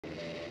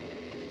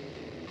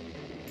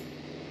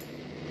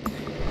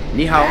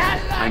Ni hao,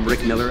 I'm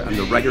Rick Miller. I'm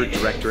the writer,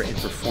 director, and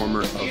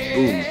performer of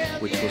Boom,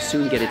 which will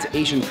soon get its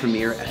Asian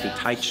premiere at the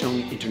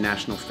Taichung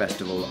International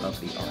Festival of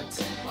the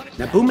Arts.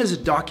 Now, Boom is a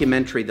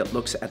documentary that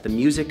looks at the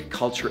music,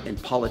 culture,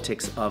 and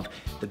politics of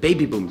the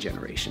baby boom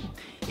generation.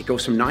 It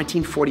goes from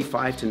 1945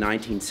 to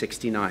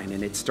 1969,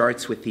 and it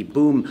starts with the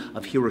boom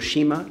of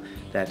Hiroshima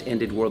that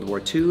ended World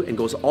War II and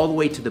goes all the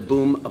way to the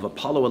boom of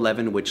Apollo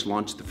 11, which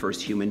launched the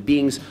first human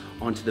beings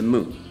onto the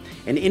moon.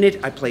 And in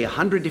it, I play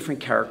 100 different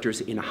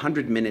characters in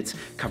 100 minutes,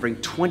 covering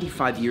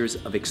 25 years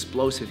of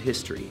explosive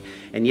history.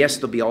 And yes,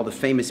 there'll be all the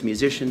famous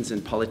musicians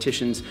and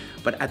politicians,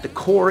 but at the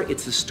core,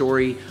 it's the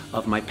story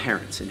of my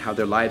parents and how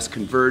their lives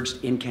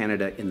converged in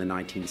Canada in the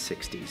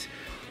 1960s.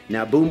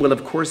 Now, Boom will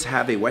of course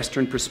have a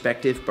Western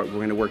perspective, but we're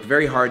going to work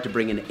very hard to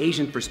bring in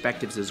Asian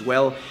perspectives as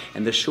well,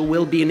 and the show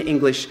will be in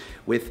English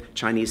with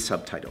Chinese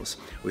subtitles.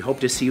 We hope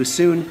to see you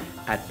soon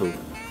at Boom.